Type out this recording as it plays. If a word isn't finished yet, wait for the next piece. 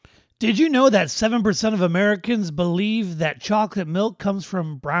Did you know that 7% of Americans believe that chocolate milk comes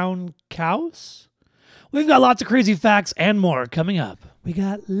from brown cows? We've got lots of crazy facts and more coming up. We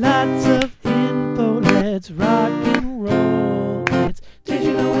got lots of info. Let's rock and roll. It's Did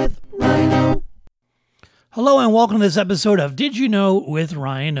You Know with Rhino. Hello and welcome to this episode of Did You Know with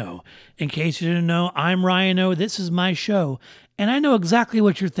Rhino. In case you didn't know, I'm Rhino. This is my show, and I know exactly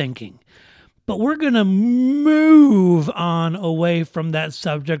what you're thinking. But we're going to move on away from that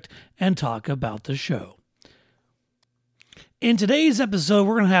subject and talk about the show. In today's episode,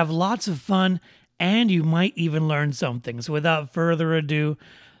 we're going to have lots of fun and you might even learn something. So without further ado,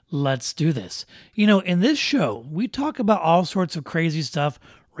 let's do this. You know, in this show, we talk about all sorts of crazy stuff,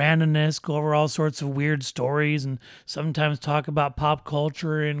 randomness, go over all sorts of weird stories, and sometimes talk about pop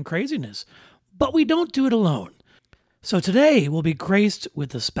culture and craziness. But we don't do it alone. So today, we'll be graced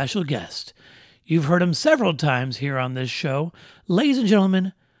with a special guest. You've heard him several times here on this show. Ladies and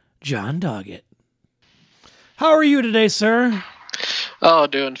gentlemen, John Doggett. How are you today, sir? Oh,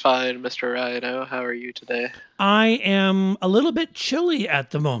 doing fine, Mr. Rhino. How are you today? I am a little bit chilly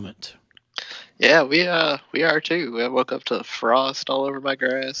at the moment. Yeah, we are too. I woke up to frost all over my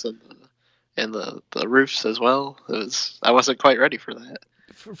grass and the roofs as well. I wasn't quite ready for that.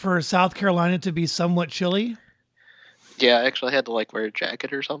 For South Carolina to be somewhat chilly? Yeah, I actually had to wear a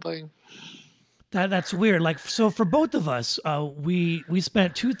jacket or something. That's weird. So for both of us, we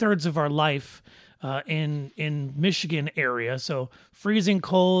spent 2/3 of our life in Michigan area, so freezing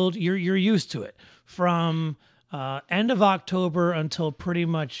cold. You're used to it. From end of October until pretty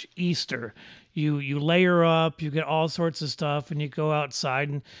much Easter, you layer up, you get all sorts of stuff, and you go outside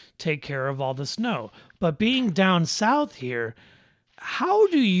and take care of all the snow. But being down south here, how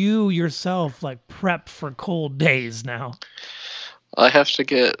do you yourself prep for cold days now? I have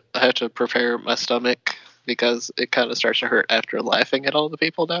to prepare my stomach because it kind of starts to hurt after laughing at all the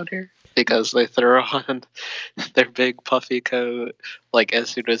people down here because they throw on their big puffy coat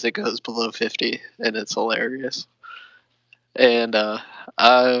as soon as it goes below 50, and it's hilarious. And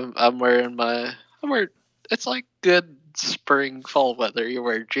I'm wearing it's like good spring fall weather. You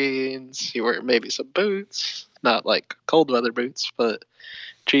wear jeans, you wear maybe some boots, not like cold weather boots, but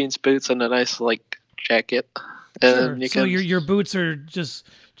jeans, boots, and a nice jacket. Sure. So your boots are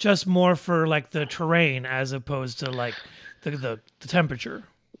just more for the terrain as opposed to the temperature.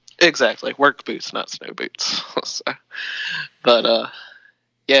 Exactly, work boots, not snow boots. So, but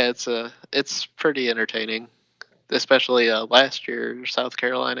yeah, it's pretty entertaining. Especially last year, South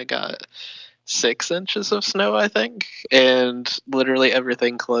Carolina got 6 inches of snow, I think, and literally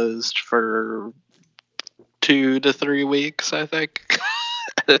everything closed for 2 to 3 weeks, I think.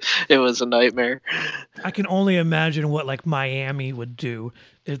 It was a nightmare. I can only imagine what Miami would do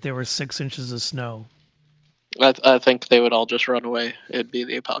if there were 6 inches of snow. I think they would all just run away. It'd be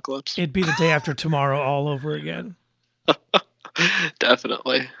the apocalypse. It'd be the day after tomorrow all over again.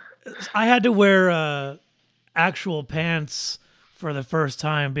 Definitely. I had to wear actual pants for the first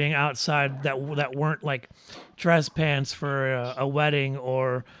time being outside that weren't dress pants for a wedding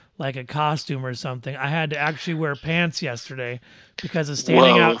or a costume or something. I had to actually wear pants yesterday because of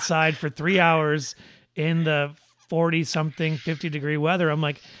standing outside for 3 hours in the 40-something, 50-degree weather. I'm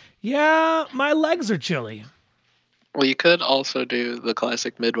like, yeah, my legs are chilly. Well, you could also do the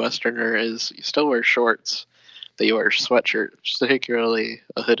classic Midwesterner is you still wear shorts, but you wear a sweatshirt, particularly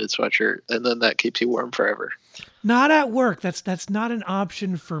a hooded sweatshirt, and then that keeps you warm forever. Not at work. That's not an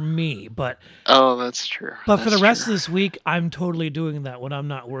option for me, but oh, that's true. But for the rest of this week, I'm totally doing that when I'm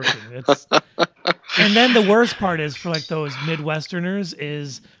not working. And then the worst part is for those Midwesterners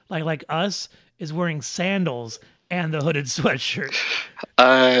is like us is wearing sandals and the hooded sweatshirt.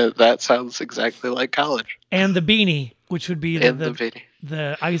 That sounds exactly like college. And the beanie, which would be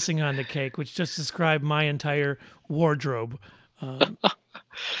the icing on the cake, which just described my entire wardrobe.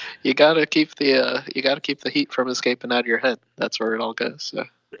 You gotta keep the heat from escaping out of your head. That's where it all goes. So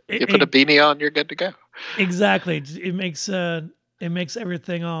you put a beanie on, you're good to go. Exactly. It makes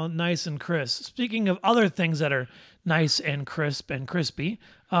everything all nice and crisp. Speaking of other things that are nice and crisp and crispy,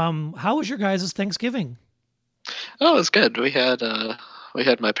 how was your guys' Thanksgiving? Oh, it was good. We had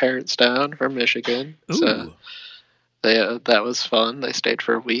my parents down from Michigan. Ooh. So that was fun. They stayed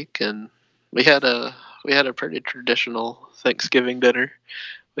for a week, and we had a pretty traditional Thanksgiving dinner.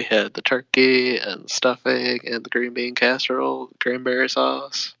 We had the turkey and stuffing and the green bean casserole, cranberry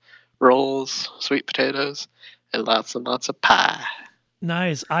sauce, rolls, sweet potatoes, and lots of pie.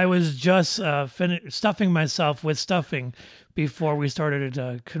 Nice. I was just stuffing myself with stuffing before we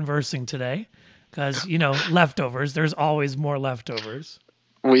started conversing today because, leftovers. There's always more leftovers.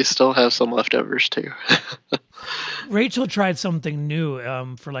 We still have some leftovers too. Rachel tried something new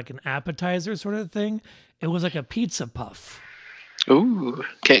for like an appetizer sort of thing. It was like a pizza puff. Ooh,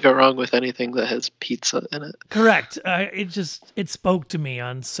 can't go wrong with anything that has pizza in it. Correct. It spoke to me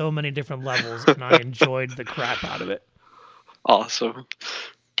on so many different levels, and I enjoyed the crap out of it. Awesome.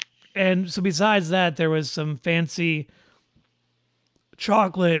 And so besides that, there was some fancy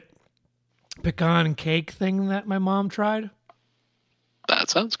chocolate pecan cake thing that my mom tried.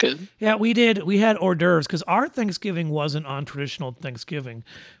 That sounds good. Yeah, we did. We had hors d'oeuvres because our Thanksgiving wasn't on traditional Thanksgiving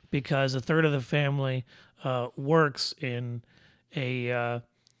because a third of the family works in Central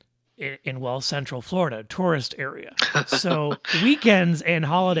Florida, tourist area. So weekends and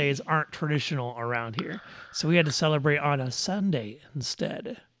holidays aren't traditional around here. So we had to celebrate on a Sunday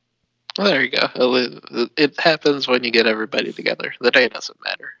instead. Well, there you go. It happens when you get everybody together. The day doesn't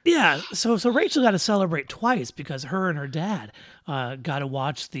matter. Yeah, so Rachel got to celebrate twice because her and her dad got to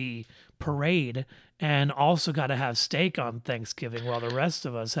watch the parade and also got to have steak on Thanksgiving while the rest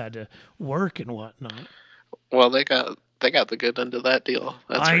of us had to work and whatnot. Well, they got the good end of that deal.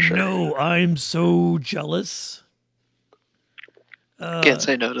 That's for sure. I know. I'm so jealous. Can't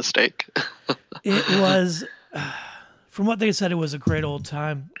say no to steak. It was, from what they said, it was a great old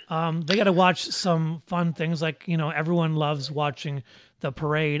time. They got to watch some fun things like, everyone loves watching the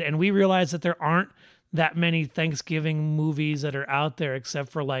parade. And we realized that there aren't that many Thanksgiving movies that are out there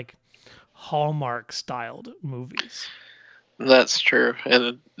except for like Hallmark styled movies. That's true.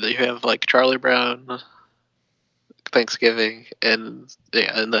 And you have like Charlie Brown, Thanksgiving, and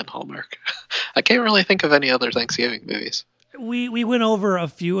then Hallmark. I can't really think of any other Thanksgiving movies. We went over a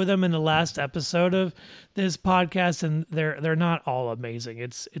few of them in the last episode of this podcast, and they're not all amazing.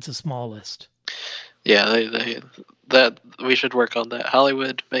 It's a small list. Yeah, that we should work on that.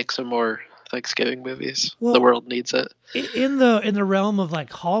 Hollywood, make some more Thanksgiving movies. Well, the world needs it. In the realm of like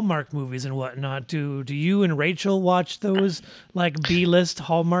Hallmark movies and whatnot, do you and Rachel watch those like B-list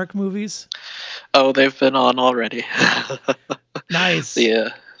Hallmark movies? Oh, they've been on already. Nice.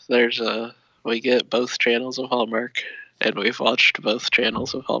 Yeah, we get both channels of Hallmark. And we've watched both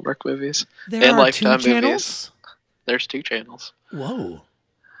channels of Hallmark movies. There and are Lifetime two channels? Movies. There's two channels. Whoa.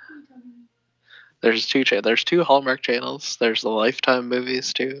 There's two Hallmark channels. There's the Lifetime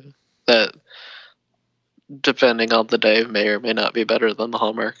movies too. That, depending on the day, may or may not be better than the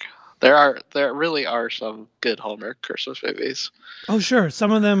Hallmark. There really are some good Hallmark Christmas movies. Oh sure,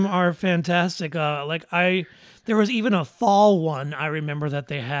 some of them are fantastic. There was even a fall one I remember that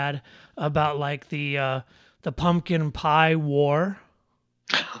they had about like the pumpkin pie war.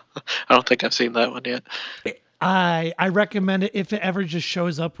 I don't think I've seen that one yet. I recommend it if it ever just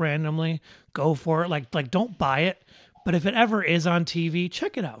shows up randomly. Go for it. Like don't buy it, but if it ever is on TV,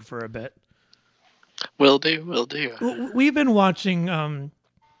 check it out for a bit. Will do. We've been watching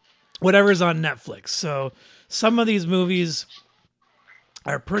whatever's on Netflix. So some of these movies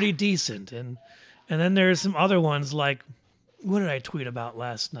are pretty decent, and then there's some other ones like, what did I tweet about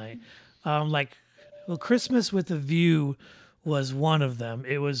last night? Christmas with a View was one of them.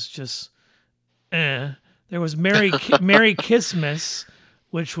 It was just, There was Merry Kissmas,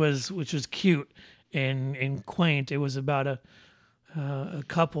 which was cute and quaint. It was about a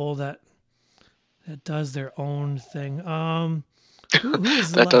couple that does their own thing. Who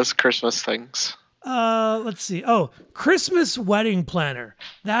is that does Christmas things? Let's see. Oh, Christmas Wedding Planner.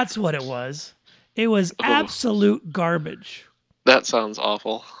 That's what it was. It was absolute garbage. That sounds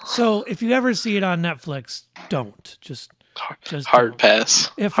awful. So if you ever see it on Netflix, don't. Just hard don't.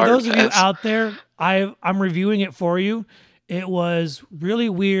 pass. If for those of you out there, I'm reviewing it for you. It was really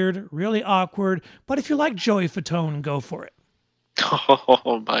weird, really awkward. But if you like Joey Fatone, go for it.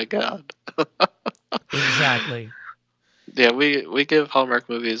 Oh my God. Exactly. Yeah, we give Hallmark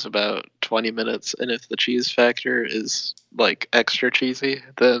movies about 20 minutes, and if the cheese factor is like extra cheesy,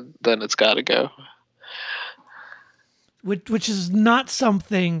 then it's got to go. Which is not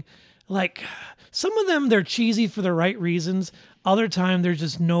something like, some of them they're cheesy for the right reasons. Other time there's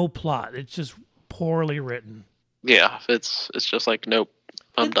just no plot. It's just poorly written. Yeah, it's just like, nope,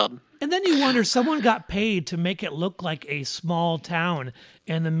 I'm done. And then you wonder, someone got paid to make it look like a small town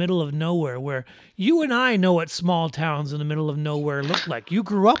in the middle of nowhere, where you and I know what small towns in the middle of nowhere look like. You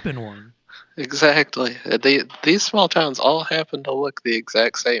grew up in one. Exactly. These small towns all happen to look the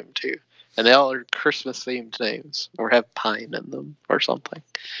exact same too. And they all are Christmas-themed names, or have pine in them, or something.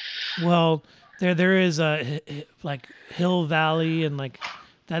 Well, there is like Hill Valley, and like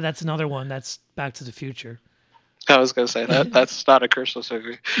that's another one. That's Back to the Future. I was gonna say that's not a Christmas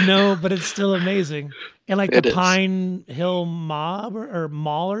movie. No, but it's still amazing. And like the It is. Pine Hill Mob or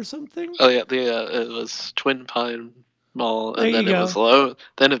Mall or something. Oh yeah, it was Twin Pine Mall, There and you then it go. was Lone.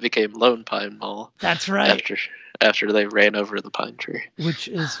 Then it became Lone Pine Mall That's right, after they ran over the pine tree. which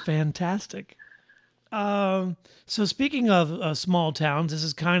is fantastic. So speaking of small towns, this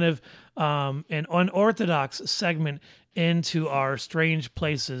is kind of an unorthodox segment into our strange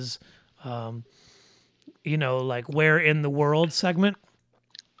places, like where in the world segment.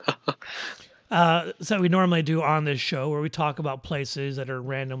 So we normally do on this show where we talk about places that are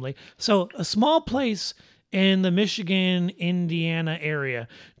randomly. So a small place in the Michigan, Indiana area.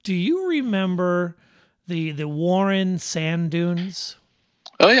 Do you remember the Warren Sand Dunes?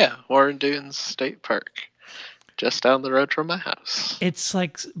 Oh yeah, Warren Dunes State Park, just down the road from my house. It's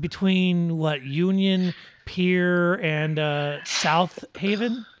like between what Union Pier and South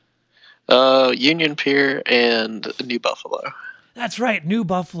Haven. Union Pier and New Buffalo. That's right, New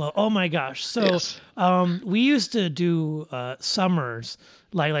Buffalo. Oh my gosh! So Yes. we used to do summers,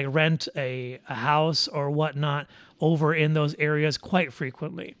 like rent a house or whatnot over in those areas quite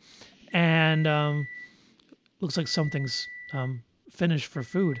frequently, and looks like something's finished for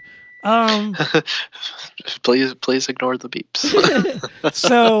food. Please ignore the beeps.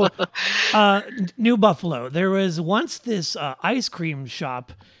 So, New Buffalo. There was once this ice cream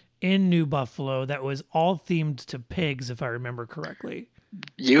shop in New Buffalo that was all themed to pigs, if I remember correctly.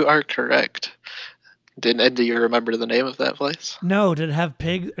 You are correct. And do you remember the name of that place? No, did it have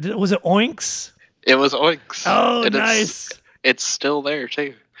pig? Was it Oinks? It was Oinks. Oh, And nice. It's still there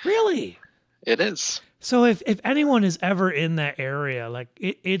too. Really? It is. So if anyone is ever in that area, like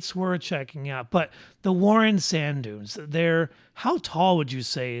it's worth checking out. But the Warren Sand Dunes, how tall would you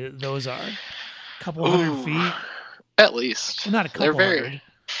say those are? A couple hundred feet? At least. Well, not a couple They're very, hundred.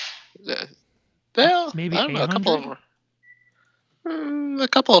 Well, Maybe I don't know, 800? a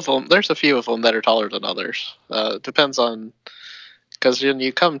couple of them. There's a few of them that are taller than others. Depends on, because when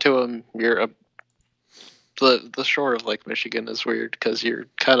you come to them, the shore of Lake Michigan is weird because you're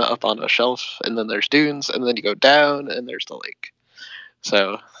kind of up on a shelf, and then there's dunes, and then you go down, and there's the lake.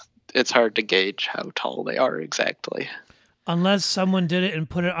 So it's hard to gauge how tall they are exactly. Unless someone did it and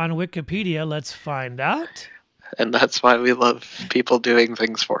put it on Wikipedia, let's find out. And that's why we love people doing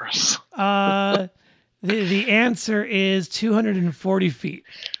things for us. The answer is 240 feet.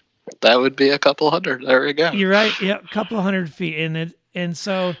 That would be a couple hundred. There we go. You're right. Yeah, a couple hundred feet in it. And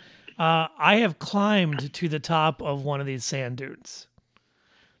so I have climbed to the top of one of these sand dunes.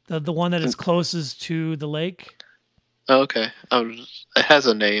 The one that is closest to the lake. Okay. It has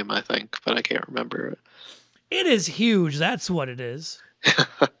a name, I think, but I can't remember it. It is huge. That's what it is.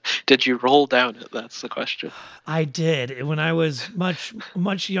 Did you roll down it? That's the question. I did. When I was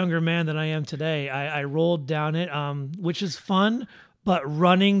much younger man than I am today, I rolled down it, which is fun, but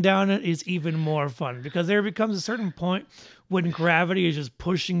running down it is even more fun because there becomes a certain point when gravity is just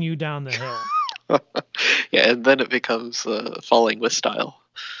pushing you down the hill. Yeah, and then it becomes falling with style.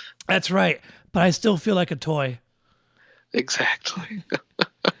 That's right. But I still feel like a toy, Exactly.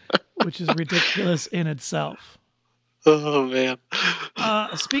 which is ridiculous in itself. Oh, man.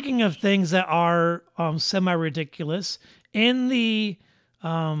 Speaking of things that are semi-ridiculous, in the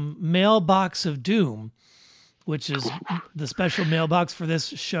mailbox of doom, which is the special mailbox for this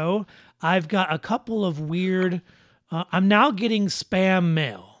show, I've got a couple of weird. I'm now getting spam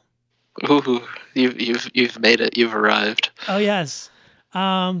mail. Ooh, you've made it. You've arrived. Oh yes,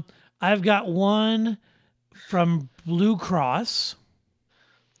 I've got one from Blue Cross.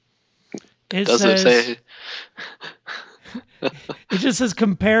 It Does says, it say? It just says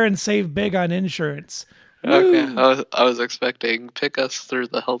compare and save big on insurance. Okay, Woo! I was expecting pick us through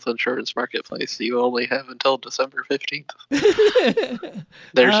the health insurance marketplace. You only have until December 15th.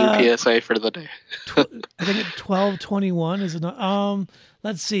 There's your PSA for the day. I think 12/21 is not.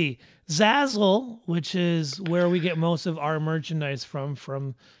 Let's see. Zazzle, which is where we get most of our merchandise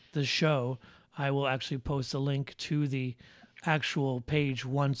from the show. I will actually post a link to the actual page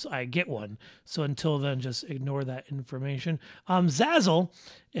once I get one. So until then, just ignore that information. Zazzle,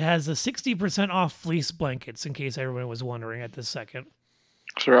 it has a 60% off fleece blankets, in case everyone was wondering at this second.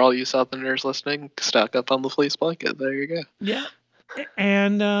 For all you Southerners listening, stock up on the fleece blanket. There you go. Yeah.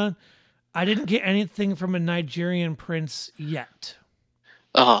 And I didn't get anything from a Nigerian prince yet.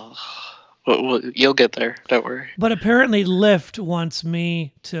 Oh, well, you'll get there. Don't worry. But apparently Lyft wants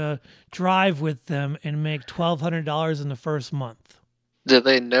me to drive with them and make $1,200 in the first month. Do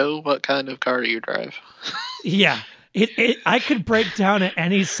they know what kind of car you drive? Yeah. I could break down at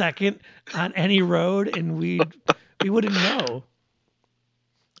any second on any road and we wouldn't know.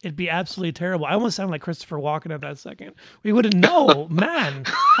 It'd be absolutely terrible. I almost sound like Christopher Walken at that second. We wouldn't know. Man,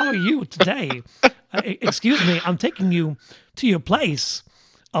 how are you today? Excuse me, I'm taking you to your place.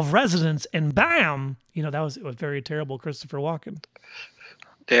 of residence, and bam, it was very terrible Christopher Walken.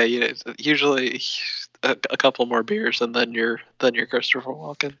 Yeah, usually a couple more beers and then you're Christopher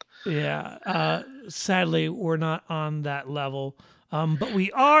Walken. Yeah, sadly, we're not on that level, but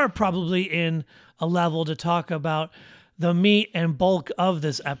we are probably in a level to talk about the meat and bulk of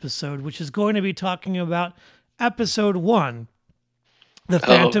this episode, which is going to be talking about episode 1, The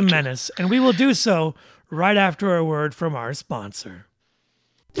Phantom Menace, and we will do so right after a word from our sponsor.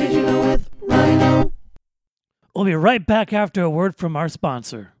 Did you know with Rhino? We'll be right back after a word from our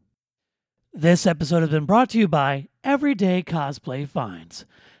sponsor. This episode has been brought to you by Everyday Cosplay Finds.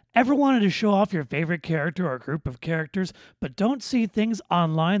 Ever wanted to show off your favorite character or group of characters, but don't see things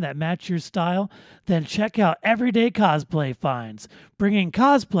online that match your style? Then check out Everyday Cosplay Finds, bringing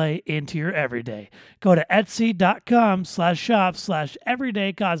cosplay into your everyday. Go to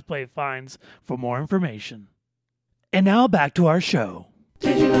etsy.com/shop/everyday cosplay finds for more information. And now back to our show.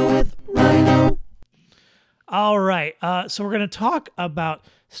 Did you know with Rhino? All right, so we're going to talk about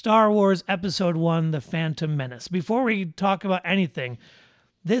Star Wars Episode 1, The Phantom Menace. Before we talk about anything,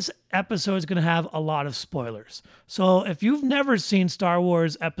 this episode is going to have a lot of spoilers. So if you've never seen Star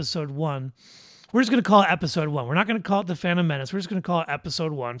Wars Episode 1, we're just going to call it Episode 1. We're not going to call it The Phantom Menace. We're just going to call it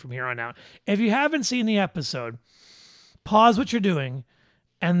Episode 1 from here on out. If you haven't seen the episode, pause what you're doing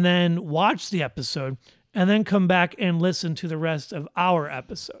and then watch the episode and then come back and listen to the rest of our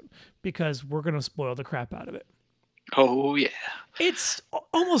episode because we're going to spoil the crap out of it. Oh, yeah. It's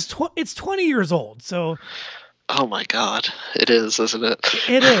almost it's 20 years old, so... Oh my God, it is, isn't it?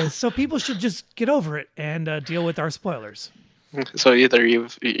 It is. So people should just get over it and deal with our spoilers. So either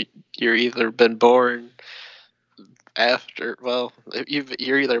you're either been born after,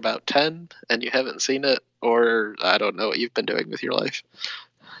 you're either about 10 and you haven't seen it, or I don't know what you've been doing with your life.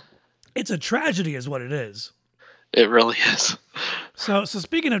 It's a tragedy, is what it is. It really is. So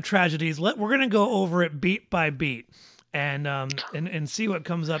speaking of tragedies, we're going to go over it beat by beat and see what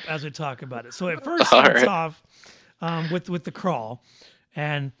comes up as we talk about it. So it first starts off with the crawl,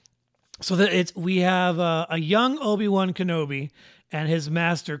 and so that we have a young Obi-Wan Kenobi and his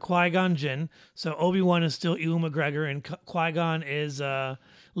master Qui-Gon Jinn. So Obi-Wan is still Ewan McGregor, and Qui-Gon is Liam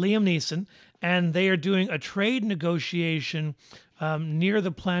Neeson, and they are doing a trade negotiation near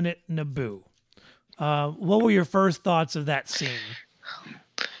the planet Naboo. What were your first thoughts of that scene?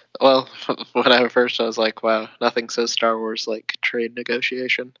 Well, when I was like, wow, nothing says Star Wars like trade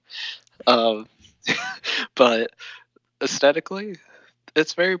negotiation. But aesthetically,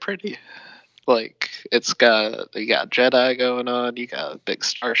 it's very pretty. Like, you got Jedi going on, you got a big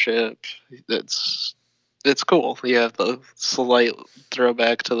starship. It's cool. You have the slight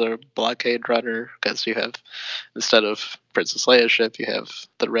throwback to the Blockade Runner, because you have, instead of Princess Leia's ship, you have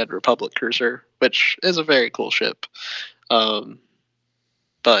the Red Republic cruiser, which is a very cool ship.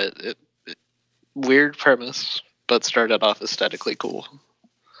 But weird premise, but started off aesthetically cool.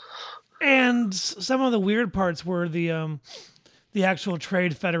 And some of the weird parts were the actual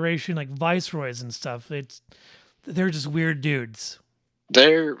Trade Federation, like viceroys and stuff. They're just weird dudes.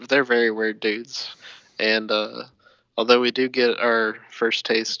 They're very weird dudes, and although we do get our first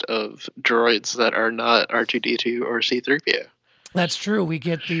taste of droids that are not R2-D2 or C-3PO. That's true. We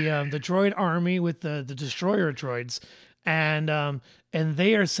get the droid army with the destroyer droids, and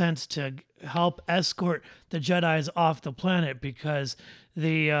they are sent to help escort the Jedis off the planet because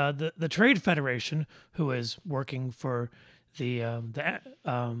the Trade Federation, who is working for the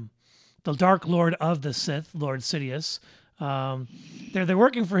Dark Lord of the Sith, Lord Sidious, they're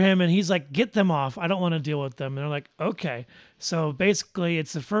working for him, and he's like, get them off. I don't want to deal with them. And they're like, okay. So basically,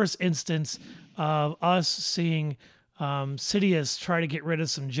 it's the first instance of us seeing Sidious try to get rid of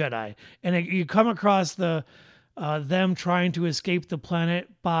some Jedi, and you come across them trying to escape the planet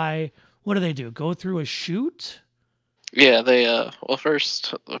by, what do? Go through a chute? Yeah, they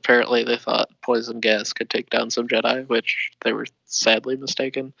first apparently they thought poison gas could take down some Jedi, which they were sadly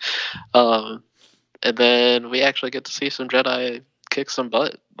mistaken. And then we actually get to see some Jedi kick some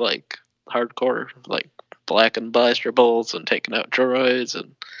butt, like hardcore, like blacking blaster bolts and taking out droids,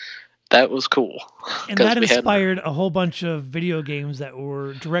 and that was cool. And that inspired a whole bunch of video games that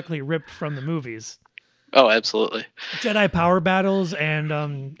were directly ripped from the movies. Oh, absolutely. Jedi power battles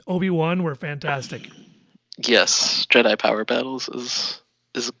and Obi-Wan were fantastic. Yes, Jedi Power Battles is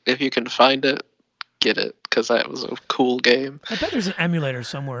if you can find it, get it, because that was a cool game. I bet there's an emulator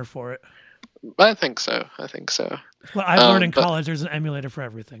somewhere for it. I think so. Well, I've learned in college there's an emulator for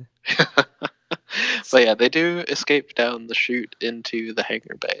everything. But yeah, they do escape down the chute into the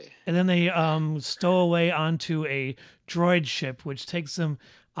hangar bay. And then they stow away onto a droid ship, which takes them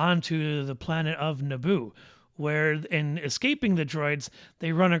onto the planet of Naboo, where in escaping the droids,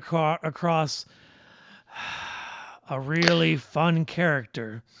 they run across a really fun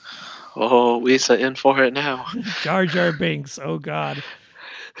character. Oh, Lisa in for it now. Jar Jar Binks. Oh, God.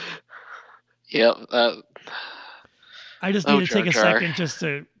 Yep. I just Oh, need to take a Jar Jar. second just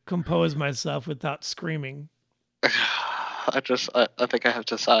to compose myself without screaming. I think I have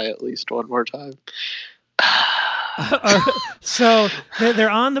to sigh at least one more time. So they're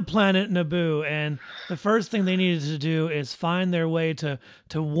on the planet Naboo, and the first thing they needed to do is find their way to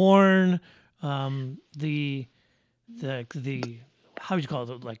warn the how would you call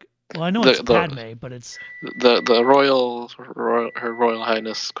it? Like, well, I know it's Padme, but it's the Her Royal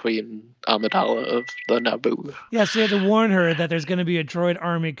Highness Queen Amidala of the Naboo. Yeah, so they had to warn her that there's going to be a droid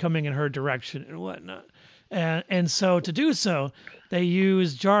army coming in her direction and whatnot. And so to do so, they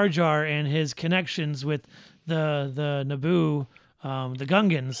use Jar Jar and his connections with the Naboo, the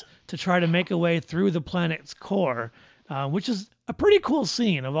Gungans, to try to make a way through the planet's core, which is a pretty cool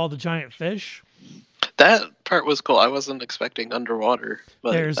scene of all the giant fish. That part was cool. I wasn't expecting underwater.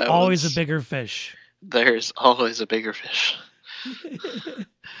 But there's always a bigger fish. There's always a bigger fish.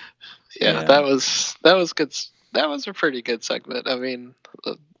 Yeah. That was good. That was a pretty good segment. I mean,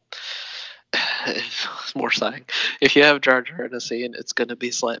 more sighing. If you have Jar Jar in a scene, it's going to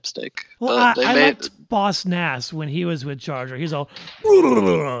be slapstick. Well, I liked Boss Nass when he was with Jar Jar. He's all,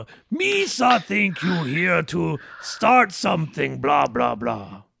 Misa think you here to start something, blah, blah,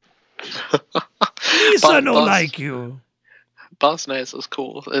 blah. Misa no like you. Boss Nass is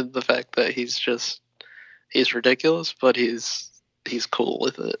cool in the fact that he's ridiculous, but he's cool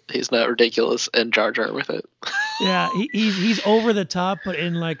with it. He's not ridiculous and Jar Jar with it. Yeah, he's over the top, but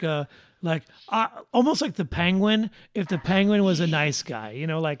in like almost like the Penguin. If the Penguin was a nice guy,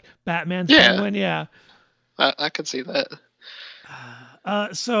 like Batman's Penguin. Yeah, I could see that.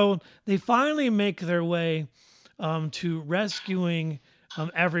 So they finally make their way to rescuing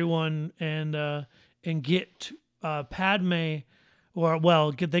everyone and get Padme, they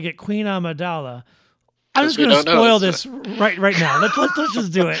get Queen Amidala. I'm just going to spoil this right now. Let's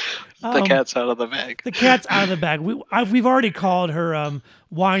just do it. The cat's out of the bag. The cat's out of the bag. We've already called her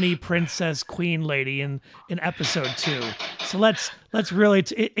whiny princess queen lady in episode 2. So let's really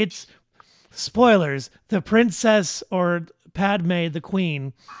it's spoilers. The princess or Padme the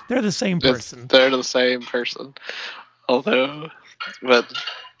queen, they're the same person. They're the same person. But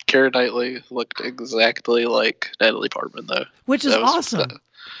Keira Knightley looked exactly like Natalie Portman, though. Which is awesome.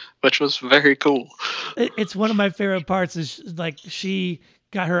 Which was very cool. It's one of my favorite parts is like she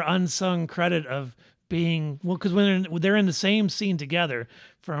got her unsung credit of being, because when they're in the same scene together,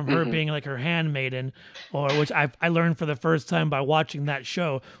 from her being like her handmaiden, or which I learned for the first time by watching that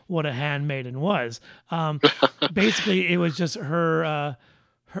show what a handmaiden was. Basically, it was just her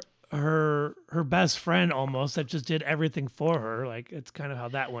best friend almost that just did everything for her. Like, it's kind of how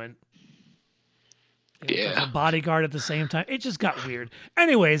that went. Yeah. Like a bodyguard at the same time. It just got weird.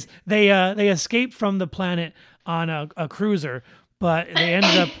 Anyways, they escaped from the planet on a cruiser, but they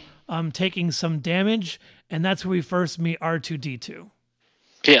ended up taking some damage, and that's where we first meet R2-D2.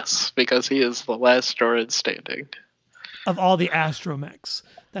 Yes, because he is the last droid standing of all the astromechs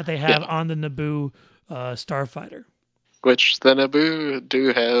that they have on the Naboo starfighter. Which the Naboo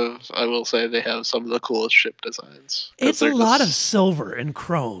do have, I will say, they have some of the coolest ship designs. It's a lot of silver and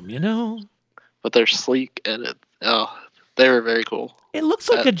chrome, But they're sleek and they were very cool. It looks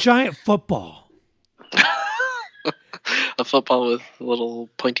like a giant football. A football with little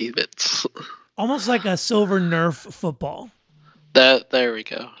pointy bits. Almost like a silver Nerf football. There we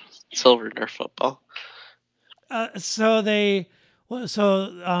go. Silver Nerf football. So they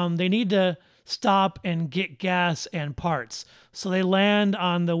need to stop and get gas and parts. So they land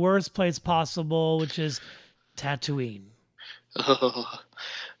on the worst place possible, which is Tatooine.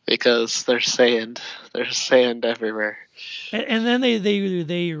 Because there's sand. There's sand everywhere. And then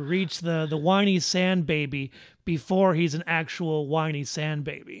they reach the whiny sand baby before he's an actual whiny sand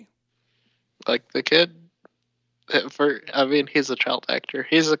baby. Like the kid, he's a child actor.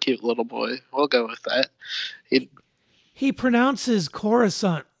 He's a cute little boy. We'll go with that. He pronounces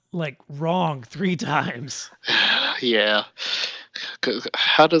Coruscant like wrong 3 times. Yeah.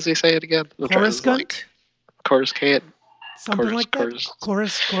 How does he say it again? Coruscant? Coruscant. Something like that?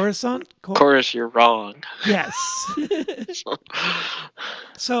 Coruscant? Chorus, you're wrong. Yes.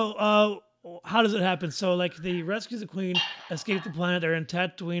 So, how does it happen? So, like, they rescue the queen, escape the planet, they're in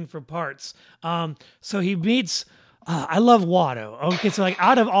Tatooine for parts. So he meets, I love Watto. Okay, so, like,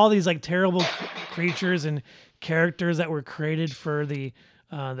 out of all these, like, terrible creatures and characters that were created for the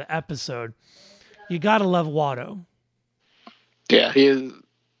episode, you gotta love Watto. Yeah,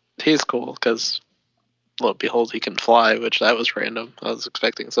 he's cool, because lo and behold, he can fly, which that was random. I was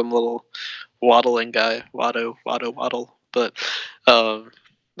expecting some little waddling guy, waddle. But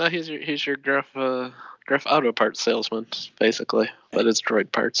no, he's your Gruff auto parts salesman, basically, but it's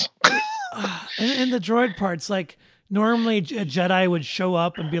droid parts. And the droid parts, like normally a Jedi would show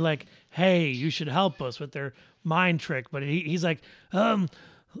up and be like, "Hey, you should help us with their mind trick," but he's like,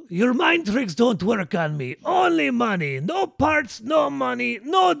 "Your mind tricks don't work on me. Only money. No parts, no money,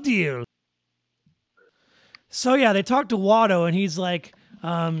 no deal." So yeah, they talk to Watto, and he's like,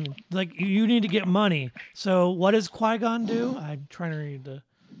 you need to get money. So what does Qui-Gon do? I'm trying to read the.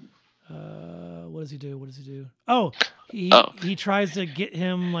 What does he do? Oh, he tries to get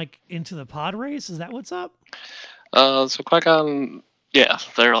him like into the pod race. Is that what's up? So Qui-Gon, yeah,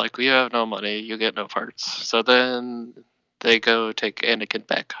 they're like, "You have no money, you get no parts." So then they go take Anakin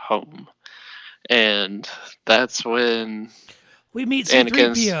back home, and that's when we meet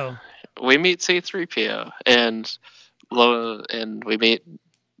C-3PO. We meet C-3PO, and we meet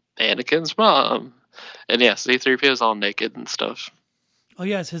Anakin's mom, and yeah, C-3PO is all naked and stuff. Oh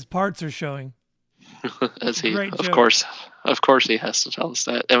yes, his parts are showing. Of course, he has to tell us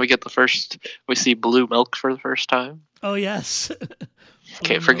that, and we see blue milk for the first time. Oh yes,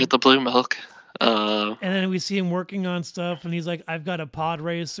 can't forget the blue milk. And then we see him working on stuff, and he's like, "I've got a pod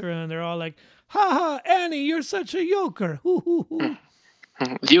racer," and they're all like, "Ha ha, Annie, you're such a yoker." Hoo, hoo, hoo.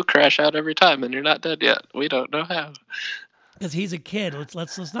 You crash out every time, and you're not dead yet. We don't know how. Because he's a kid.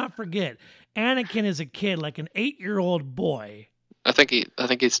 Let's not forget, Anakin is a kid, like an 8-year-old boy. I think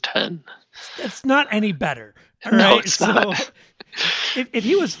he's 10. It's not any better. All no, right? it's not. If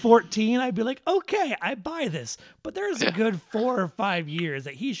he was 14, I'd be like, okay, I buy this. But there's a good 4 or 5 years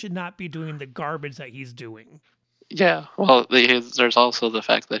that he should not be doing the garbage that he's doing. Yeah, well, there's also the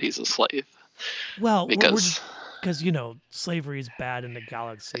fact that he's a slave. Well, because slavery is bad in the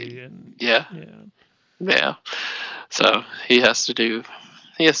galaxy, and yeah. So he has to do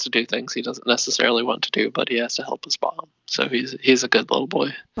things he doesn't necessarily want to do, but he has to help his mom. So he's a good little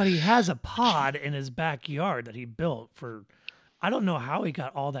boy. But he has a pod in his backyard that he built for. I don't know how he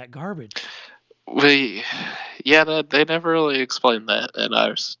got all that garbage. They never really explained that, and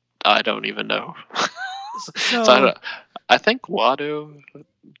I don't even know. So I think Watto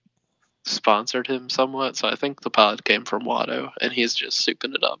sponsored him somewhat, so I think the pod came from Watto, and he's just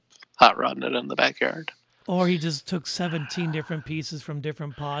souping it up, hot rodding it in the backyard. Or he just took 17 different pieces from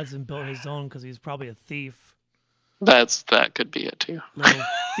different pods and built his own because he's probably a thief. That could be it too. Little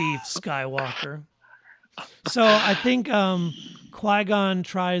thief Skywalker. So I think Qui-Gon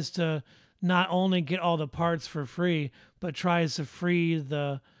tries to not only get all the parts for free, but tries to free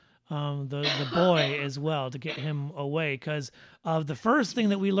the boy as well to get him away. Because the first thing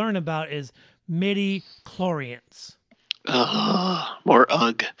that we learn about is midi-chlorians. More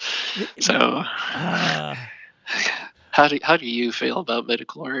ugh. So, how do you feel about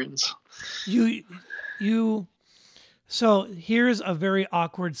midichlorians? So here's a very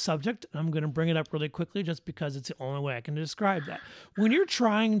awkward subject. I'm going to bring it up really quickly just because it's the only way I can describe that. When you're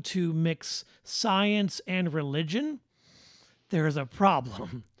trying to mix science and religion, there's a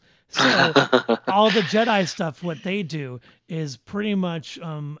problem. So all the Jedi stuff, what they do is pretty much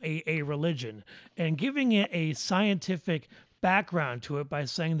a religion, and giving it a scientific background to it by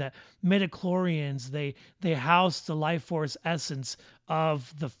saying that midichlorians, they house the life force essence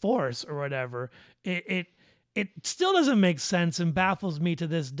of the Force or whatever. It still doesn't make sense and baffles me to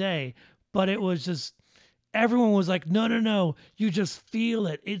this day. But it was just. Everyone was like, no, you just feel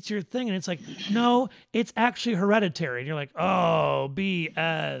it. It's your thing. And it's like, no, it's actually hereditary. And you're like, oh,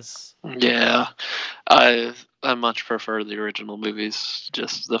 BS. Yeah. I much prefer the original movies.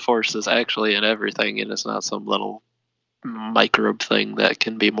 Just the Force is actually in everything, and it's not some little microbe thing that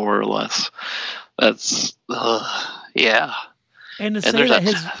can be more or less. That's, yeah. And to say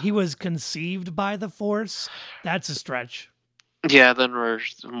that he was conceived by the Force, that's a stretch. Yeah, then we're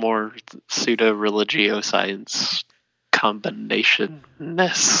more pseudo-religio science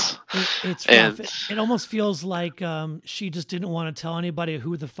combination-ness. It's rough. It almost feels like she just didn't want to tell anybody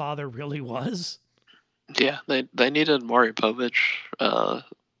who the father really was. Yeah, they needed Maury Povich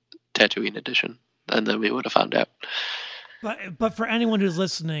Tatooine edition, and then we would have found out. But for anyone who's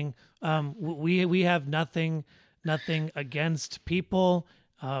listening, we have nothing against people.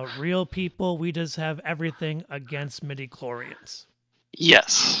 Real people, we just have everything against midichlorians.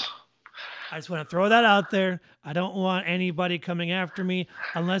 Yes. I just want to throw that out there. I don't want anybody coming after me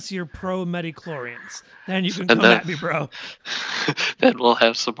unless you're pro midichlorians. Then you can And come at me, bro. then we'll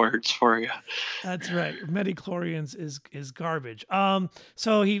have some words for you. That's right. Midichlorians is garbage.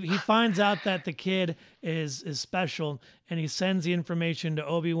 So he finds out that the kid is special, and he sends the information to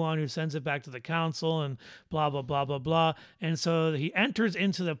Obi-Wan, who sends it back to the council, and blah blah blah blah blah. And so he enters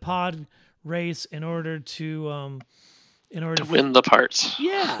into the pod race in order to win the parts.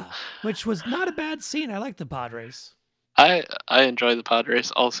 Yeah, which was not a bad scene. I like the pod race. I enjoy the pod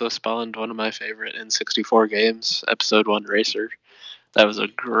race. Also spawned one of my favorite N64 games, Episode 1 Racer. That was a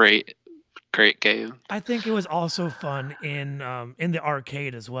great game. I think it was also fun in the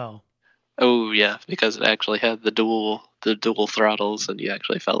arcade as well. Oh yeah, because it actually had the dual throttles, and you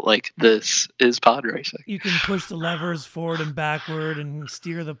actually felt like this is pod racing. You can push the levers forward and backward and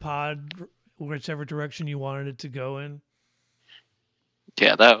steer the pod whichever direction you wanted it to go in.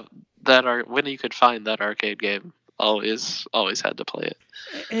 Yeah, when you could find that arcade game, always had to play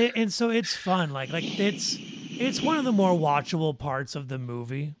it. And so it's fun. Like it's one of the more watchable parts of the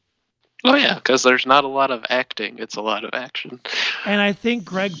movie. Oh yeah, because there's not a lot of acting; it's a lot of action. And I think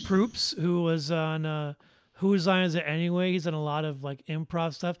Greg Proops, who was on Whose Line Is It Anyway? He's done a lot of like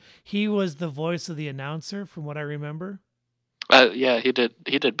improv stuff. He was the voice of the announcer, from what I remember. Yeah, he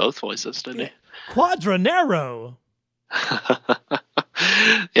did both voices, didn't he? Quadranero.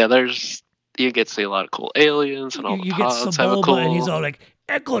 Yeah, you get to see a lot of cool aliens, and all the pods have a cool. And he's all like,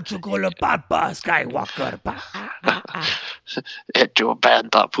 "Echo Chocola Papa Skywalker." Echo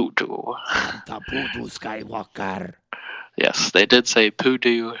Banta Pudu. Banta Pudu Skywalker. Yes, they did say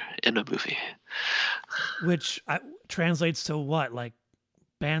Pudu in a movie. Which translates to what? Like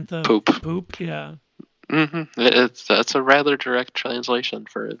Bantha? Poop? Yeah. Mm-hmm. That's a rather direct translation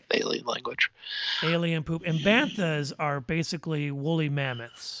for alien language. Alien poop. And banthas are basically woolly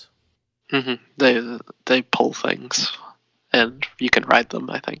mammoths. Mm-hmm. They pull things, and you can ride them,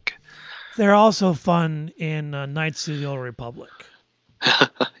 I think. They're also fun in Knights of the Old Republic.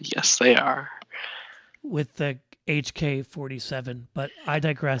 Yes, they are. With the HK-47, but I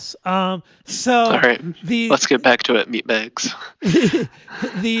digress. So all right, let's get back to it, meatbags.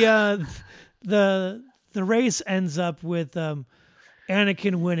 The race ends up with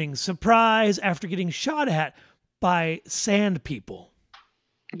Anakin winning. Surprise, after getting shot at by sand people.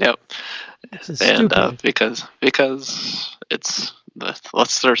 Yep. And because it's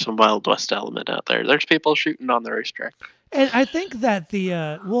let's throw some Wild West element out there. There's people shooting on the racetrack. And I think that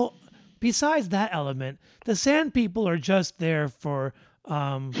besides that element, the sand people are just there for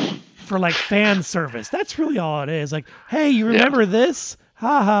like fan service. That's really all it is. Like, hey, you remember this?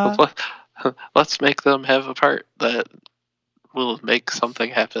 Ha ha. Let's make them have a part that will make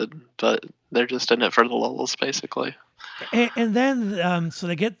something happen, but they're just in it for the lulz, basically. And then, so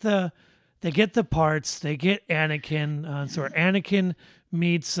they get the parts. They get Anakin. So Anakin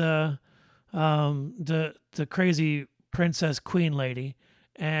meets the crazy princess queen lady,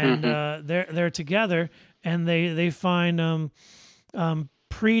 and they're together, and they find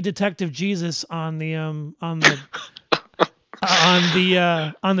pre-Detective Jesus on the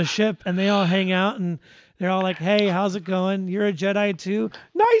ship, and they all hang out, and they're all like, "Hey, how's it going? You're a Jedi too?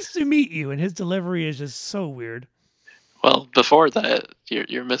 Nice to meet you." And his delivery is just so weird. Well, before that,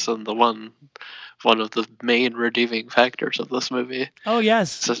 you're missing one of the main redeeming factors of this movie. Oh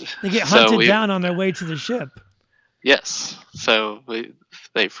yes, they get hunted down on their way to the ship. Yes, so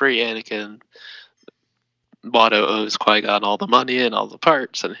they free Anakin. Watto owes Qui-Gon all the money and all the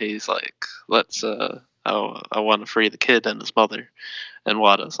parts, and he's like, "Let's I want to free the kid and his mother." And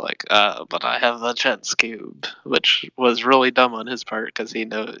Watto's like, "But I have the chance cube," which was really dumb on his part, because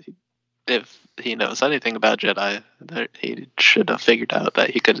if he knows anything about Jedi, he should have figured out that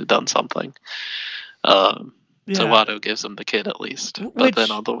he could have done something. So Watto gives him the kid at least. But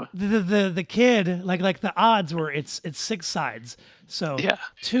then on the kid, like the odds were it's 6 sides. So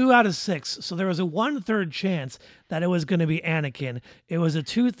 2 out of 6. So there was a 1/3 chance that it was going to be Anakin. It was a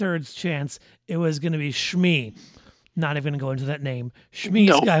 2/3 chance it was going to be Shmi. Not even going to go into that name. Shmi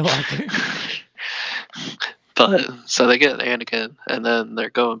Skywalker. But so they get Anakin, and then they're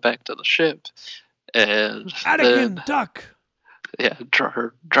going back to the ship, and Anakin, duck. Yeah,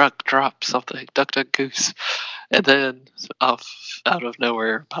 drop something, duck goose, and then out of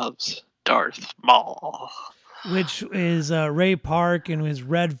nowhere pops Darth Maul, which is Ray Park and his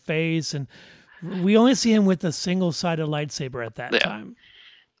red face, and we only see him with a single-sided lightsaber at that time.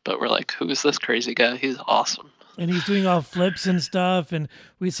 But we're like, who is this crazy guy? He's awesome. And he's doing all flips and stuff, and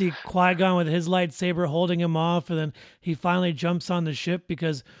we see Qui-Gon with his lightsaber holding him off, and then he finally jumps on the ship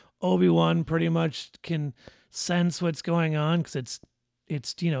because Obi-Wan pretty much can sense what's going on, because it's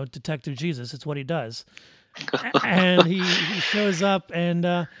it's Detective Jesus. It's what he does. And he shows up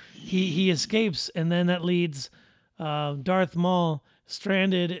and he escapes, and then that leads Darth Maul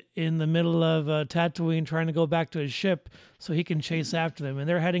stranded in the middle of Tatooine, trying to go back to his ship so he can chase after them. And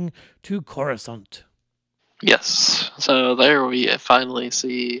they're heading to Coruscant. Yes. So there we finally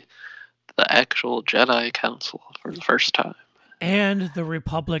see the actual Jedi Council for the first time. And the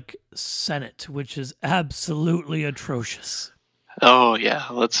Republic Senate, which is absolutely atrocious. Oh, yeah.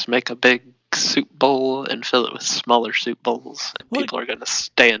 Let's make a big soup bowl and fill it with smaller soup bowls. And people are going to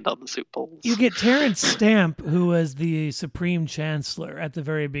stand on the soup bowls. You get Terrence Stamp, who was the Supreme Chancellor at the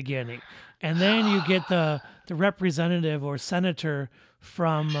very beginning. And then you get the representative or senator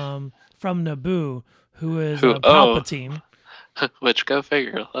from Naboo, who is Palpatine. Which, go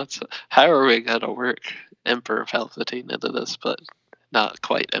figure. How are we going to work Emperor Palpatine into this, but not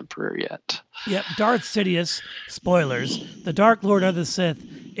quite Emperor yet. Yep, Darth Sidious, spoilers, the Dark Lord of the Sith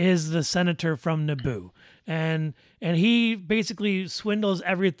is the senator from Naboo. And he basically swindles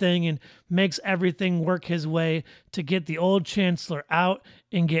everything and makes everything work his way to get the old Chancellor out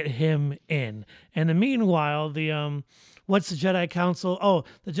and get him in. And meanwhile, what's the Jedi Council? Oh,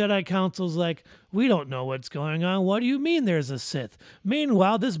 the Jedi Council's like, we don't know what's going on. What do you mean there's a Sith?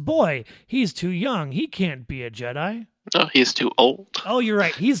 Meanwhile, this boy, he's too young. He can't be a Jedi. No, he's too old. Oh, you're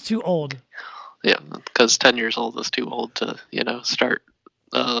right. He's too old. Yeah, because 10 years old is too old to, start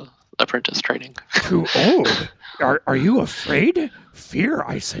apprentice training. Too old? Are you afraid? Fear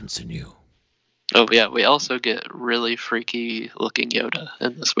I sense in you. Oh, yeah, we also get really freaky looking Yoda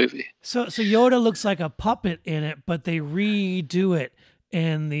in this movie. So Yoda looks like a puppet in it, but they redo it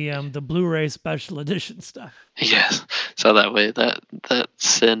in the Blu-ray special edition stuff. Yes, so that way that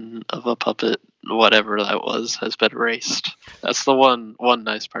sin of a puppet, whatever that was, has been erased. That's the one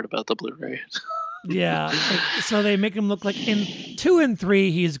nice part about the Blu-ray. Yeah, so they make him look like in 2 and 3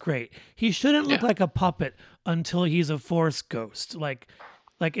 he's great. He shouldn't look like a puppet until he's a Force ghost, like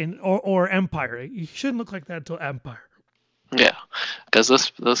in or Empire. He shouldn't look like that until Empire. Yeah, because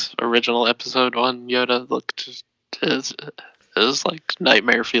this original episode 1 Yoda looked is like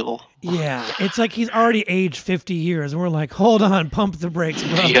nightmare fuel. Yeah, it's like he's already aged 50 years, and we're like, hold on, pump the brakes,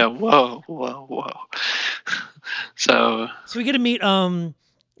 bro. Yeah, whoa. So we get to meet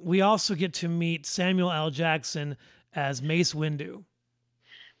we also get to meet Samuel L. Jackson as Mace Windu,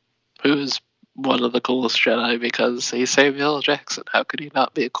 who is one of the coolest Jedi because he's Samuel L. Jackson. How could he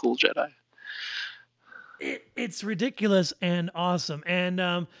not be a cool Jedi? It's ridiculous and awesome.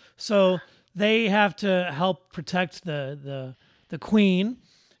 And so they have to help protect the Queen,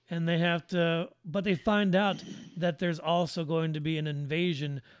 and but they find out that there's also going to be an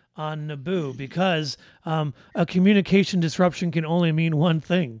invasion on Naboo because a communication disruption can only mean one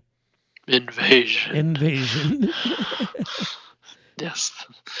thing. Invasion. Yes.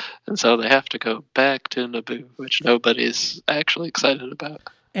 And so they have to go back to Naboo, which nobody's actually excited about.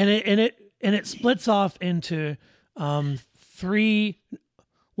 And it splits off into three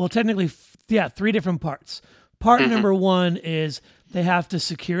different parts. Part number 1 is they have to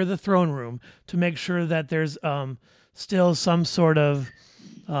secure the throne room to make sure that there's still some sort of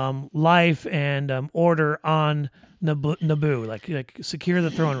life and order on Naboo, like secure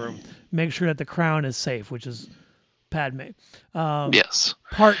the throne room, make sure that the crown is safe, which is Padme. Yes.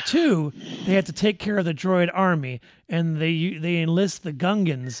 Part 2, they have to take care of the droid army, and they enlist the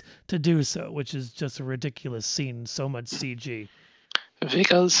Gungans to do so, which is just a ridiculous scene. So much CG.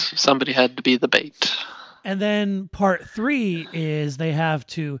 Because somebody had to be the bait. And then part 3 is they have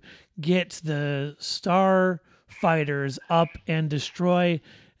to get the Star Fighters up and destroy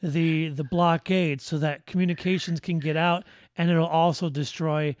the blockade so that communications can get out, and it'll also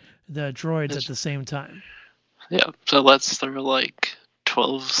destroy the droids at the same time. Yeah, so let's throw like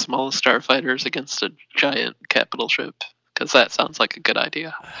 12 small starfighters against a giant capital ship, because that sounds like a good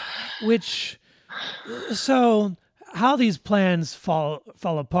idea. So how these plans fall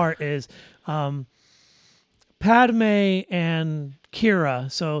apart is Padme and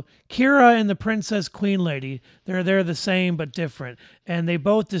Kira. So Kira and the Princess Queen Lady, they're the same but different, and they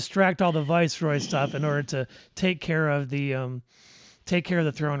both distract all the Viceroy stuff in order to take care of the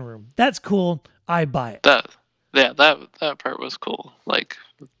throne room. That's cool. I buy it. That part was cool. Like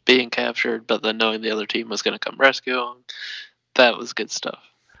being captured, but then knowing the other team was going to come rescue them. That was good stuff.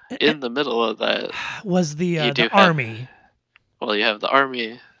 In the middle of that was the army. Well, you have the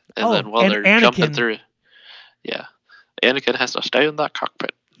army, and then while they're Anakin, jumping through, Anakin has to stay in that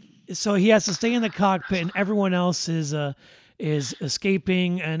cockpit. So he has to stay in the cockpit, and everyone else is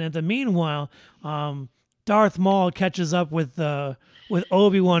escaping. And in the meanwhile, Darth Maul catches up with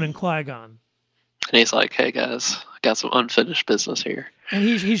Obi-Wan and Qui-Gon. And he's like, "Hey guys, I got some unfinished business here." And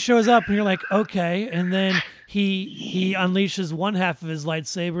he shows up, and you're like, okay. And then he unleashes one half of his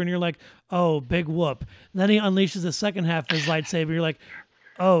lightsaber, and you're like, oh, big whoop. And then he unleashes the second half of his lightsaber. You're like,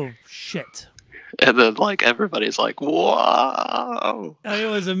 oh shit. And then like everybody's like, "Whoa!" It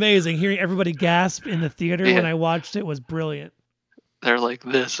was amazing. Hearing everybody gasp in the theater when I watched it was brilliant. They're like,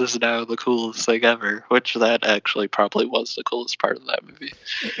 "This is now the coolest thing ever," which that actually probably was the coolest part of that movie.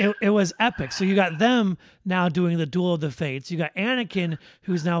 It was epic. So you got them now doing the Duel of the Fates. You got Anakin,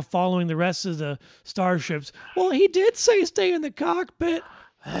 who's now following the rest of the starships. Well, he did say stay in the cockpit.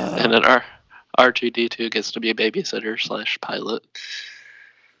 And then R2D2 gets to be a babysitter / pilot.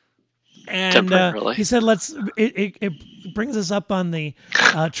 And he said, it brings us up on the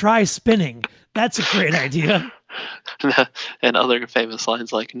try spinning. That's a great idea. And other famous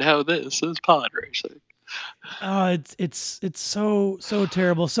lines like, "Now this is pod racing." Oh, it's so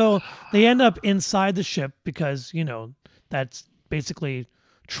terrible. So they end up inside the ship because, that's basically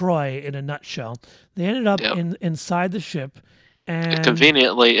Troy in a nutshell. They ended up inside the ship. And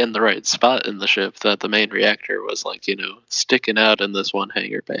conveniently in the right spot in the ship that the main reactor was like, sticking out in this one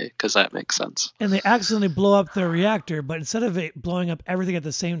hangar bay, because that makes sense. And they accidentally blow up the reactor, but instead of it blowing up everything at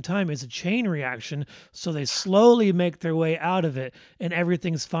the same time, it's a chain reaction. So they slowly make their way out of it, and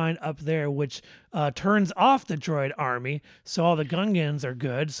everything's fine up there, which turns off the droid army. So all the Gungans are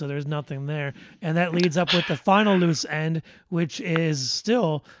good. So there's nothing there. And that leads up with the final loose end, which is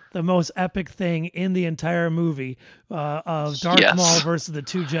still the most epic thing in the entire movie of Darth Maul versus the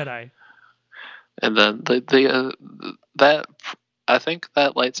two Jedi. And then that I think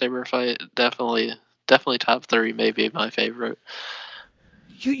that lightsaber fight definitely top 3, maybe my favorite.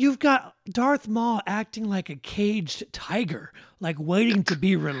 You've got Darth Maul acting like a caged tiger, like waiting to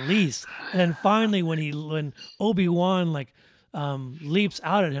be released, and then finally when Obi-Wan leaps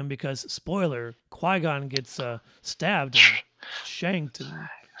out at him because spoiler, Qui-Gon gets stabbed and shanked and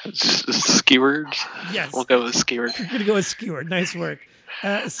skewered. Yes, we'll go with skewered. We're gonna go with skewered. Nice work.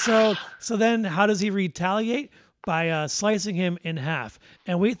 So then how does he retaliate? By slicing him in half,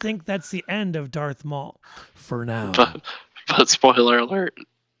 and we think that's the end of Darth Maul for now. But spoiler alert,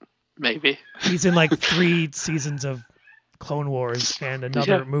 maybe he's in 3 seasons of Clone Wars and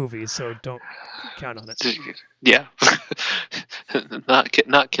another movie, so don't count on it. Yeah,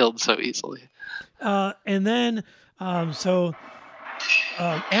 not killed so easily. And then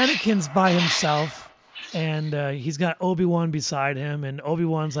Anakin's by himself. And he's got Obi-Wan beside him, and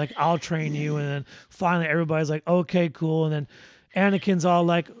Obi-Wan's like, "I'll train you." And then finally everybody's like, "Okay, cool." And then Anakin's all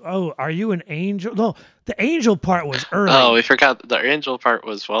like, "Oh, are you an angel?" No, the angel part was early. Oh, we forgot the angel part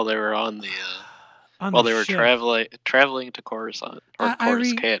was while they were on the they were traveling to Coruscant or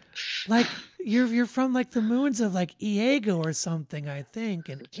Coruscant. Like you're from the moons of Iago or something, I think.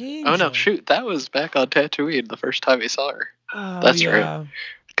 An angel. Oh no, shoot, that was back on Tatooine the first time we saw her. Oh, that's right.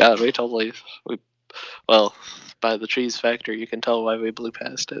 God, well, by the cheese factor, you can tell why we blew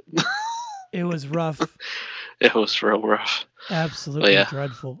past it. It was rough. It was real rough. Absolutely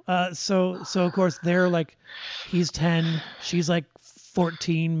dreadful. So of course they're he's 10, she's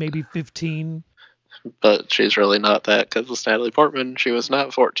 14, maybe 15. But she's really not that, because it's Natalie Portman. She was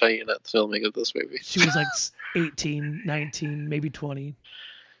not 14 at the filming of this movie. She was 18, 19, maybe 20.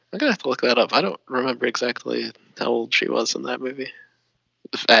 I'm gonna have to look that up. I don't remember exactly how old she was in that movie.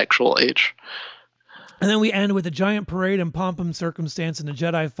 Actual age. And then we end with a giant parade and pomp and circumstance, and the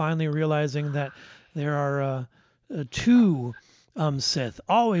Jedi finally realizing that there are 2 Sith,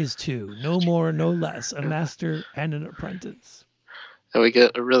 always 2, no more, no less, a master and an apprentice. And we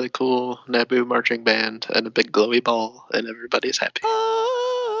get a really cool Naboo marching band and a big glowy ball, and everybody's happy.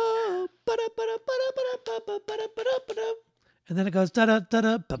 And then it goes da da da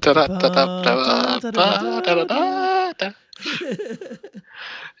da da.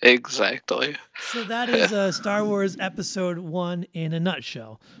 Exactly. So that is Star Wars Episode 1 in a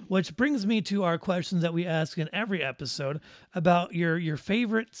nutshell, which brings me to our questions that we ask in every episode about your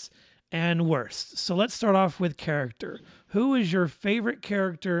favorites and worst. So let's start off with character. Who is your favorite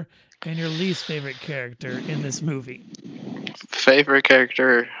character and your least favorite character in this movie? Favorite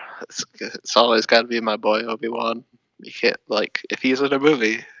character? It's always got to be my boy Obi-Wan. You can't, if he's in a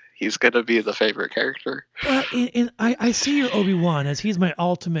movie, he's going to be the favorite character. I see your Obi-Wan as he's my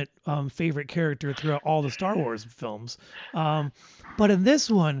ultimate favorite character throughout all the Star Wars films. But in this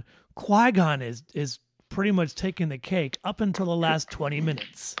one, Qui-Gon is pretty much taking the cake up until the last 20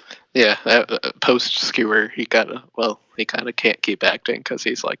 minutes. Yeah, post skewer, he kind of can't keep acting because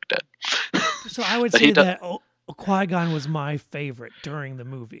he's dead. So I would say that Qui-Gon was my favorite during the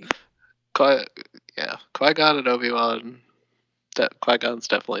movie. Qui-Gon and Obi-Wan Qui-Gon's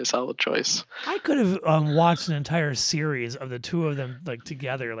definitely a solid choice. I could have watched an entire series of the two of them like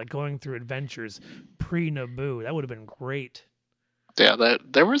together, like going through adventures pre-Naboo. That would have been great. Yeah,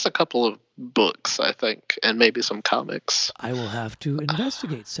 there was a couple of books, I think, and maybe some comics. I will have to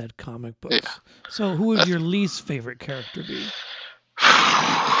investigate said comic books. Yeah. So, who would your least favorite character be?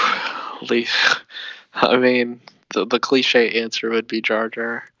 I mean, the cliche answer would be Jar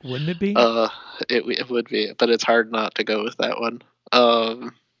Jar. Wouldn't it be? It would be, but it's hard not to go with that one.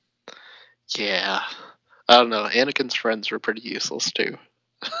 Yeah, I don't know. Anakin's friends were pretty useless too.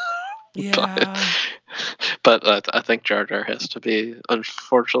 Yeah. But I think Jar Jar has to be,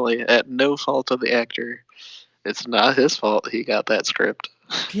 unfortunately, at no fault of the actor. It's not his fault he got that script.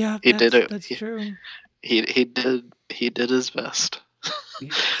 Yeah, he did it. That's true. He did his best.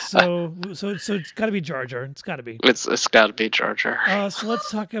 So it's got to be Jar Jar. It's got to be. It's got to be Jar Jar. So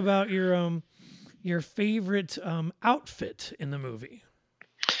let's talk about your favorite outfit in the movie.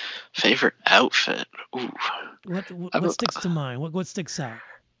 Favorite outfit? Ooh. What sticks to mind? What sticks out?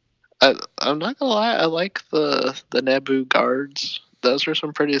 I'm not gonna lie. I like the Naboo guards. Those are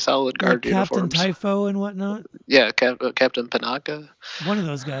some pretty solid guard uniforms. Captain Typho and whatnot. Yeah, Captain Panaka. One of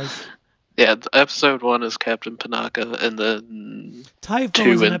those guys. Yeah, episode 1 is Captain Panaka, and then Typho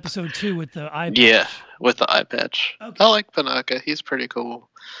is in episode 2 with the eye patch. Yeah, with the eye patch. Okay. I like Panaka. He's pretty cool.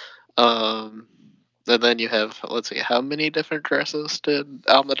 And then you have, let's see, how many different dresses did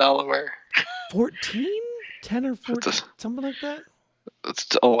Amidala wear? 14? 10 or 14? Something like that?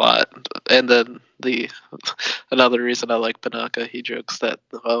 It's a lot. And then another reason I like Panaka, he jokes that,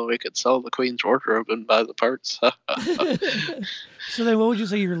 well, we could sell the Queen's wardrobe and buy the parts. So then what would you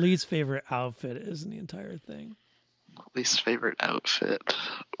say your least favorite outfit is in the entire thing? Least favorite outfit?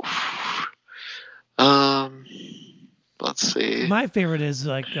 Let's see. My favorite is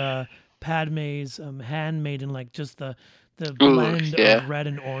like Padme's handmaiden, like just the blend of red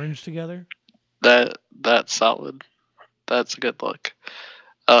and orange together. That's solid. That's a good look.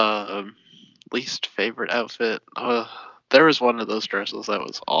 Least favorite outfit. There was one of those dresses that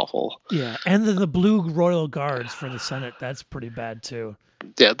was awful. Yeah, and then the blue royal guards for the Senate. That's pretty bad too.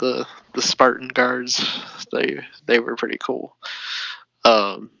 Yeah, the Spartan guards. They were pretty cool.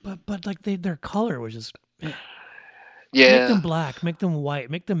 But like their color was just. Yeah. Make them black. Make them white.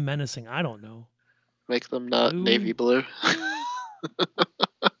 Make them menacing. I don't know. Make them not navy blue.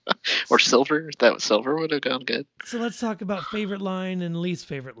 Or silver. That silver would have gone good. So let's talk about favorite line and least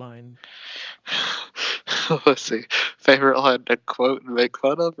favorite line. Let's see. Favorite line to quote and make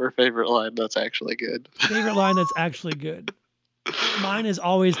fun of, or favorite line that's actually good? Favorite line that's actually good. Mine is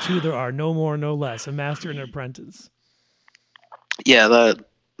always two there are, no more, no less. A master and an apprentice. Yeah,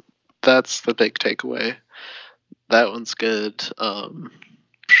 that's the big takeaway. That one's good.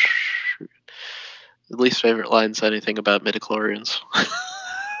 Least favorite line's anything about midichlorians.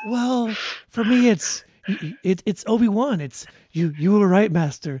 Well, for me, it's Obi-Wan. It's you were right,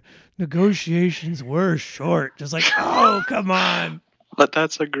 Master. Negotiations were short. Just like, oh, come on. But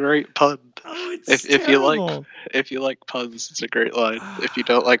that's a great pun. Oh, it's terrible. If you like puns, it's a great line. If you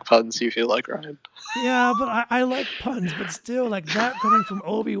don't like puns, you feel like Ryan. Yeah, but I like puns, but still, like that coming from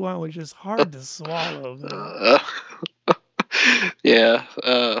Obi-Wan was just hard to swallow. Yeah,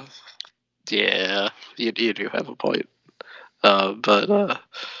 you do have a point. But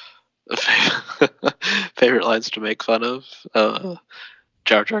favorite lines to make fun of,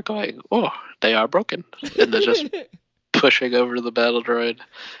 Jar Jar going, "Oh, they are broken," and then just pushing over the battle droid.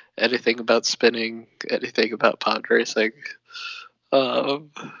 Anything about spinning, anything about pod racing. Yeah,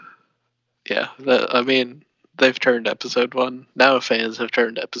 I mean, they've turned episode 1. Now fans have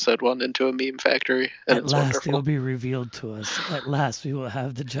turned episode 1 into a meme factory, and at it's last wonderful. It will be revealed to us. At last we will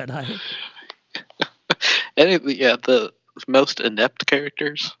have the Jedi. The most inept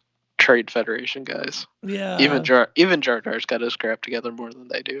characters, Trade Federation guys. Yeah. Even Jar Jar's got his crap together more than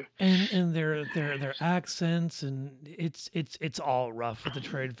they do. And their accents, and it's all rough with the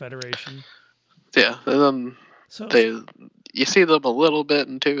Trade Federation. Yeah, and then you see them a little bit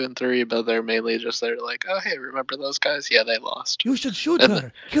in 2 and 3, but they're mainly just there like, oh hey, remember those guys? Yeah, they lost. You should shoot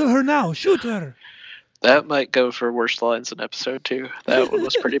her. Kill her now. Shoot her. That might go for worst lines in episode 2. That one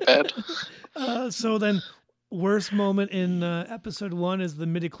was pretty bad. So then, worst moment in episode 1 is the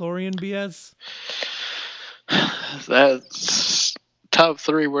midichlorian BS. That's top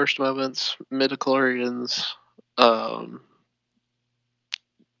 3 worst moments. Midichlorians.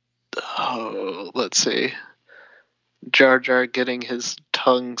 Let's see. Jar Jar getting his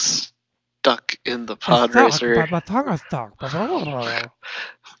tongue stuck in the pod racer. My tongue is stuck.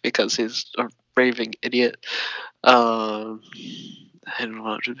 Because he's a raving idiot. And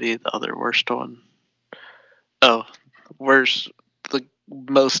what would be the other worst one? Oh, worst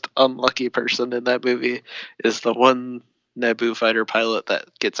most unlucky person in that movie is the one Naboo fighter pilot that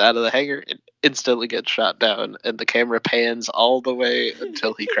gets out of the hangar and instantly gets shot down, and the camera pans all the way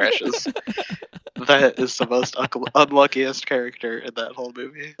until he crashes. That is the most unluckiest character in that whole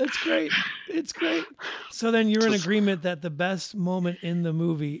movie. That's great. It's great. So then you're in agreement that the best moment in the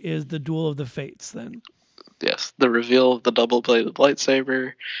movie is the Duel of the Fates, then? Yes, the reveal of the double-bladed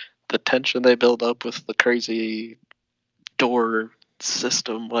lightsaber, the tension they build up with the crazy door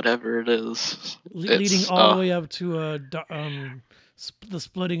system, whatever it is. Leading all the way up to the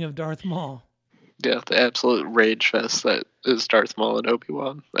splitting of Darth Maul. Yeah, the absolute rage fest that is Darth Maul and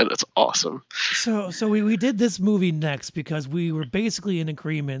Obi-Wan, and it's awesome. So we did this movie next because we were basically in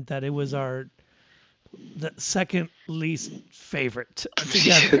agreement that it was the second least favorite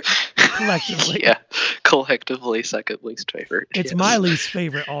together, collectively. Yeah, collectively second least favorite. It's my least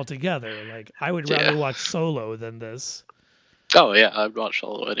favorite altogether. Like, I would rather watch Solo than this. Oh yeah, I'd watch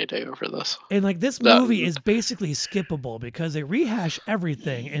Solo any day over this. And like, this movie is basically skippable because they rehash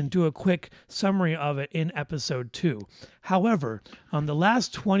everything and do a quick summary of it in episode 2. However, the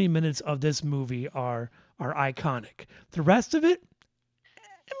last 20 minutes of this movie are iconic. The rest of it,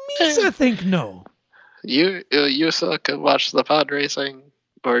 I think no. Yusa could watch the pod racing,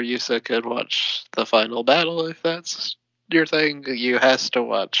 or Yusa could watch the final battle if that's your thing. You has to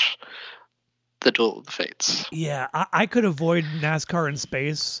watch the Duel of the Fates. Yeah, I could avoid NASCAR in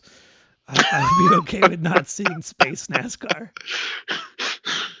space. I'd be okay with not seeing space NASCAR.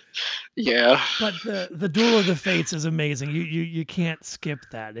 Yeah, but the Duel of the Fates is amazing. You can't skip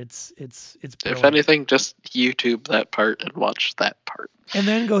that. It's brilliant. If anything, just YouTube that part and watch that part, and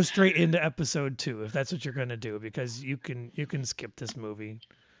then go straight into episode 2 if that's what you're gonna do, because you can skip this movie.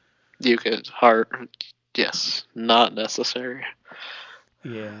 You could yes, not necessary.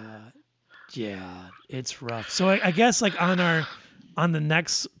 Yeah, it's rough. So I guess like on the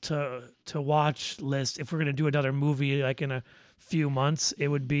next to watch list, if we're gonna do another movie like in a few months, it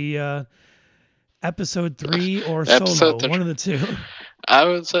would be episode 3 or Solo, one of the two. I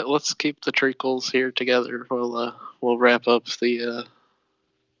would say let's keep the treacles here together. We'll wrap up the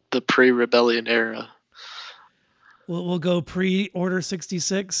pre-rebellion era. We'll go pre-Order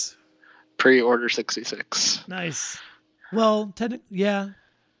 66. Pre-Order 66. Nice. Well, yeah,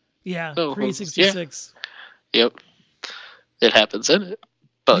 pre-66. Yeah. Yep. It happens in it,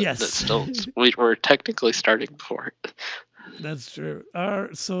 but yes. It's still we're technically starting before it. That's true.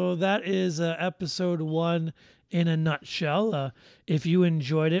 So that is episode 1 in a nutshell. If you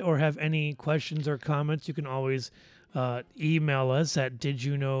enjoyed it or have any questions or comments, you can always email us at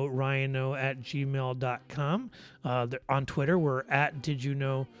didyouknowryano@gmail.com. On Twitter, we're at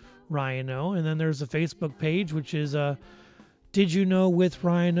didyouknowryano. And then there's a Facebook page, which is Did You Know with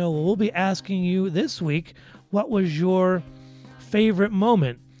Ryano. We'll be asking you this week, what was your favorite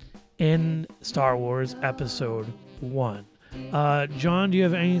moment in Star Wars Episode 1? John, do you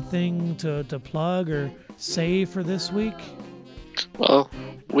have anything to plug or say for this week? Well,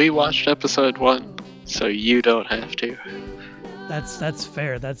 we watched episode 1, so you don't have to. That's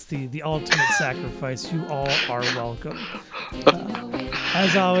fair. That's the ultimate sacrifice. You all are welcome.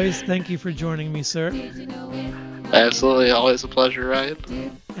 As always, thank you for joining me, sir. Absolutely, always a pleasure, Ryan.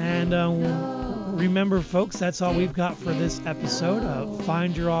 And remember, folks, that's all we've got for this episode.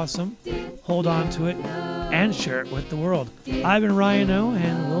 Find your awesome, hold on to it, and share it with the world. I've been Ryan O,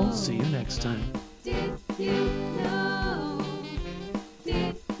 and we'll see you next time. Did you know?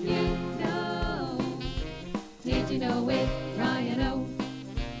 Did you know? Did you know with Ryan O?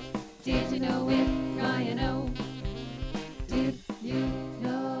 Did you know with